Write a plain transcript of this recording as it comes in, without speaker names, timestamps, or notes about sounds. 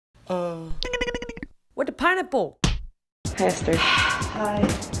With the pineapple. Hi, Esther. Hi.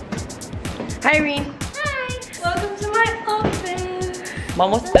 Hi, Irene. Hi. Welcome to my office.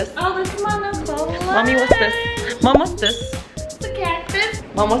 Mom, what's this? Oh, this monocle. Mommy, what's this? Mom, what's this? It's a cactus.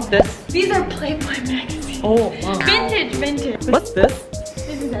 Mom, what's this? These are Playboy magazines. Oh, wow. Vintage. What's this?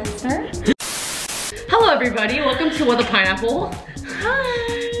 This is Esther. Hello, everybody. Welcome to What the Pineapple. Hi.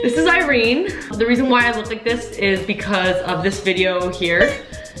 This is Irene. The reason why I look like this is because of this video here.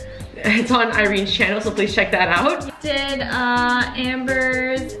 It's on Irene's channel, so please check that out. Did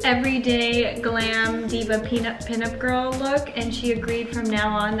Amber's everyday glam diva pinup girl look, and she agreed from now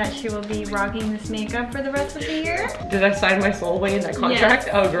on that she will be rocking this makeup for the rest of the year. Did I sign my soul away in that contract?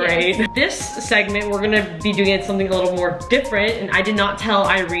 Yes. Oh, great. Yes. This segment, we're gonna be doing something a little more different, and I did not tell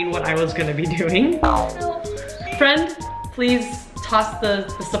Irene what I was gonna be doing. No. Friend, please toss the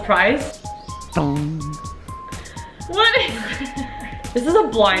surprise. What is it? This is a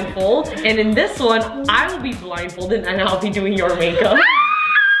blindfold, and in this one, I will be blindfolded and I'll be doing your makeup.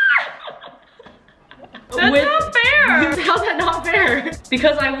 That's not fair! How's that not fair?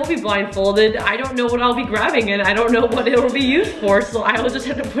 Because I will be blindfolded, I don't know what I'll be grabbing and I don't know what it'll be used for, so I will just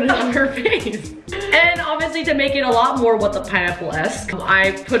have to put it on her face. And obviously to make it a lot more What the Pineapple-esque,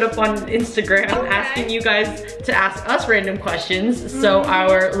 I put up on Instagram asking you guys to ask us random questions, so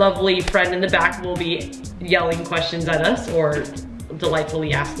our lovely friend in the back will be yelling questions at us or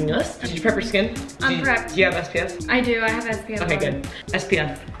delightfully asking us. Did you prep your skin? I'm prepped. Do you have SPF? I do, I have SPF. Okay, good.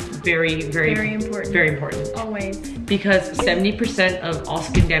 SPF, very important. Very important. Always. Because 70% of all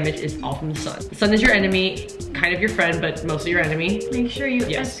skin damage is all from the sun. The sun is your enemy, kind of your friend, but mostly your enemy. Make sure you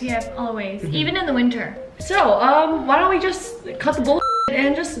SPF always, even in the winter. So, why don't we just cut the bullshit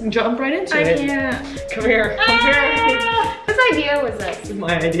and just jump right into it? I can't. Come here, come here. Whose idea was this? This is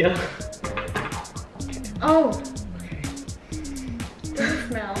my idea. Oh. Doesn't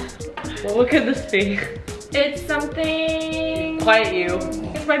smell. Well, what could this be? It's something... Quiet you.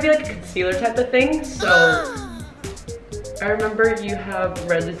 This might be like a concealer type of thing, so... I remember you have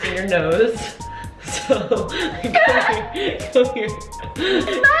redness in your nose. So, come here, come here. It's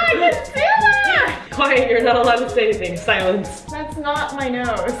not a concealer! Quiet, you're not allowed to say anything. Silence. That's not my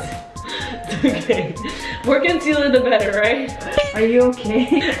nose. Okay. More concealer the better, right? Are you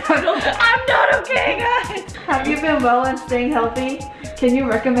okay? I'm not okay, guys! Have you been well and staying healthy? Can you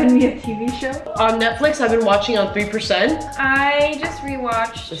recommend me a TV show? On Netflix, I've been watching on 3%. I just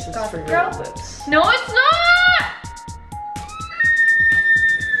rewatched This is Gossip for your Girl. lips. No, it's not!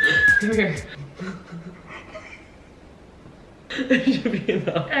 Come here. That should be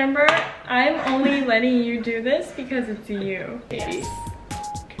enough. Amber, I'm only letting you do this because it's you. Yes.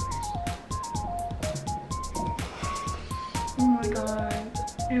 Oh my god.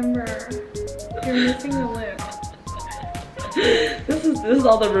 Amber, you're missing the lip. This is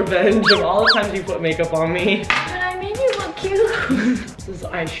all the revenge of all the times you put makeup on me. But I made you look cute. This is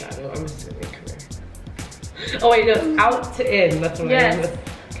eyeshadow, I'm assuming. Come here. Oh wait, no, it's out to in. That's what I mean.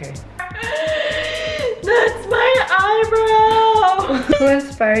 Okay. That's my eyebrow! Who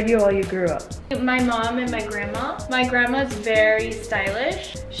inspired you while you grew up? My mom and my grandma. My grandma's very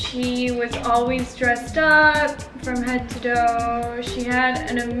stylish. She was always dressed up from head to toe. She had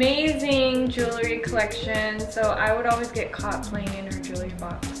an amazing jewelry collection, so I would always get caught playing in her jewelry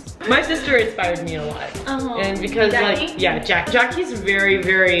box. My sister inspired me a lot. And because Jackie? like, yeah, Jackie's very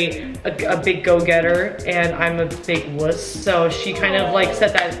a big go-getter and I'm a big wuss. So she kind of like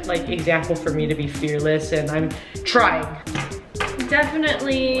set that like example for me to be fearless, and I'm trying.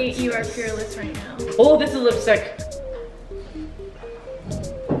 Definitely you are fearless right now. Oh, this is lipstick.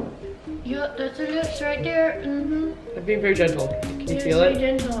 Yeah, that's her lips right there. Mm-hmm. I'm being very gentle. Can you You're feel so it?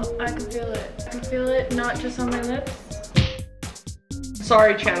 gentle. I can feel it. I can feel it, not just on my lips.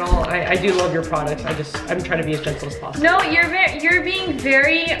 Sorry, channel. I do love your products. I'm trying to be as gentle as possible. No, you're being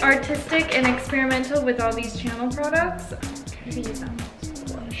very artistic and experimental with all these channel products. You can use them.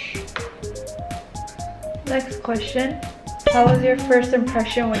 Next question. How was your first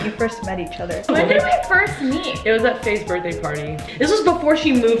impression when you first met each other? When did we first meet? It was at Faye's birthday party. This was before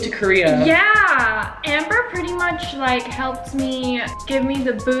she moved to Korea. Yeah, Amber pretty much like helped me give me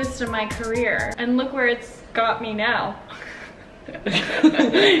the boost of my career, and look where it's got me now.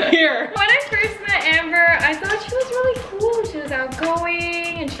 Here. When I first met Amber, I thought she was really cool. She was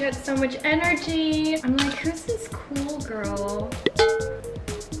outgoing and she had so much energy. I'm like, who's this cool girl?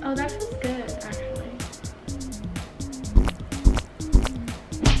 Oh, that feels good, actually.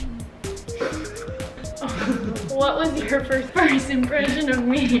 What was your first impression of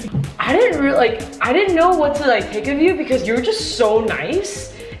me? I didn't know what to like take of you because you were just so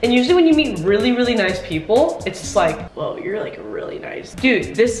nice. And usually when you meet really, really nice people, it's just like, whoa, you're like really nice.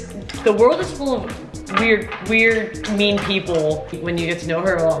 Dude, the world is full of weird, mean people. When you get to know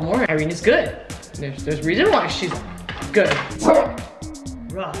her a lot more, Irene is good. There's a reason why she's good.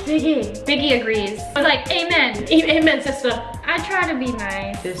 Rough. Biggie agrees. I was like, amen. Amen, sister. I try to be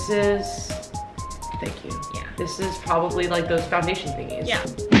nice. This is, thank you. Yeah. This is probably like those foundation thingies. Yeah.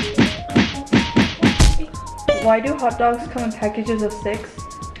 Why do hot dogs come in packages of 6,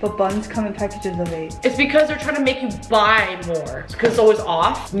 but buns come in packages of 8? It's because they're trying to make you buy more. It's because it's always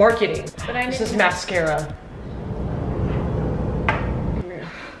off. Marketing. But This is mascara.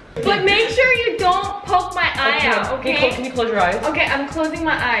 But make sure you don't poke my eye out, okay? Can you close your eyes? Okay, I'm closing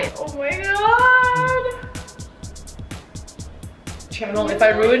my eyes. Oh my god. Channel, if I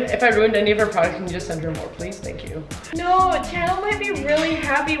ruined any of her products, can you just send her more, please? Thank you. No, Channel might be really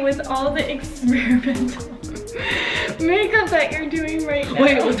happy with all the experimental makeup that you're doing right now.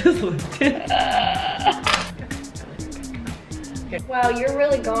 Wait, what's this lifted? Wow, you're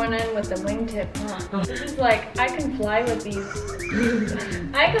really going in with the wingtip, huh? This is like, I can fly with these.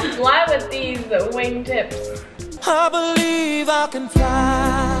 I can fly with these wingtips. I believe I can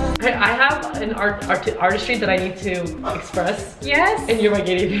fly. I have an artistry that I need to express. Yes. And you're my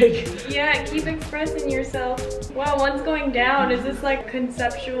guinea pig. Yeah, keep expressing yourself. Wow, one's going down. Is this like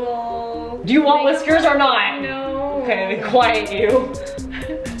conceptual? Do you want whiskers or not? No. Okay, then quiet you.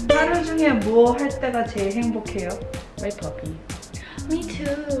 하루 중에 뭐 할 때가 제일 행복해요? My puppy. Me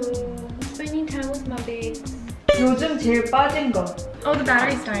too. Spending time with my babes. 요즘 제일 빠진 거. Oh, the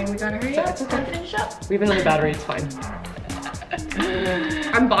battery's dying. We gotta hurry up. It's okay. Gotta finish up. We have another battery, it's fine.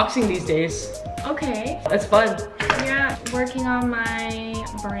 I'm boxing these days. Okay. It's fun. Yeah, working on my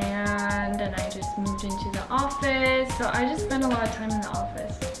brand, and I just moved into the office, so I just spend a lot of time in the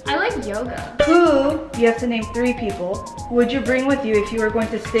office. I like yoga. Who, you have to name 3 people, would you bring with you if you were going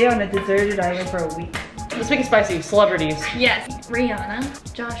to stay on a deserted island for a week? Let's make it spicy. Celebrities. Yes.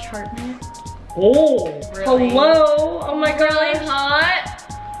 Rihanna, Josh Hartnett. Oh, Really? hello. Oh my god. Really hot.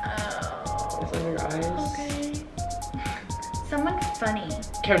 It's on your eyes. Okay. Someone funny.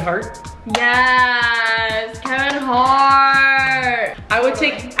 Kevin Hart. Yes, Kevin Hart. I would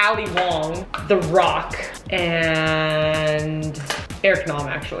take Ali Wong, The Rock, and Eric Nam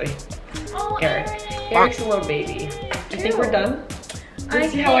actually. Oh, Eric. Eric. Eric's a little baby. I think we're done. I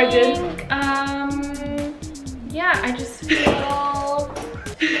See how I did? Yeah, I just feel,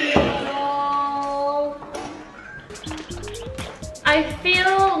 I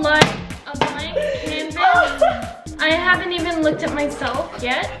feel like a blank canvas. I haven't even looked at myself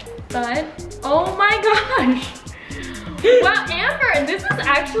yet, but oh my gosh. Wow, Amber, this is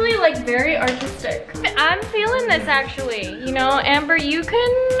actually like very artistic. I'm feeling this actually. You know, Amber, you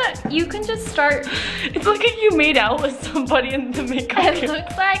can just start. It's like you made out with somebody in the makeup. It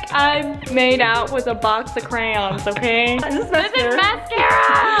looks like I made out with a box of crayons, okay? This is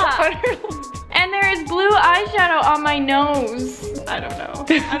mascara! And there is blue eyeshadow on my nose. I don't know.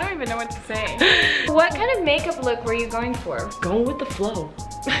 I don't even know what to say. What kind of makeup look were you going for? Going with the flow.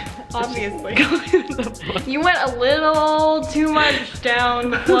 Obviously. Going with the flow. You went a little too much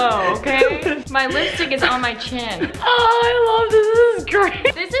down the flow, okay? My lipstick is on my chin. Oh, I love this. This is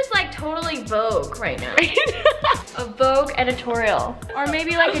great. This is like totally Vogue right now. A Vogue editorial. Or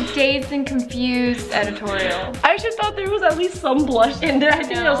maybe like a Dazed and Confused editorial. I just thought there was at least some blush in there. I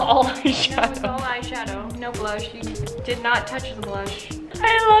think it was all eyeshadow. That was all eyeshadow. No blush. You did not touch the blush.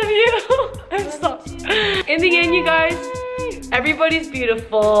 I love you. I'm so. In the end, you guys, everybody's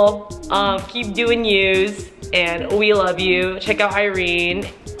beautiful. Keep doing yous, and we love you. Check out Irene.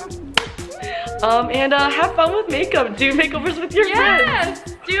 And have fun with makeup. Do makeovers with your friends. Yes,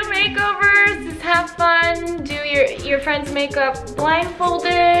 do makeovers. Just have fun. Do your friends' makeup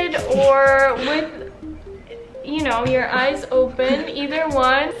blindfolded or with, you know, your eyes open, either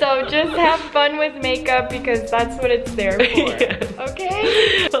one. So just have fun with makeup because that's what it's there for. Yes.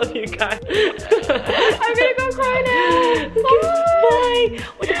 Okay? Love you guys. I'm gonna go cry now. Okay, bye.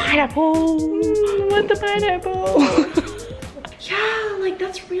 With the pineapple. With the pineapple. Yeah, like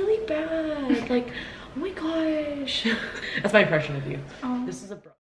that's really bad. Like, oh my gosh. That's my impression of you. Oh. This is a bro.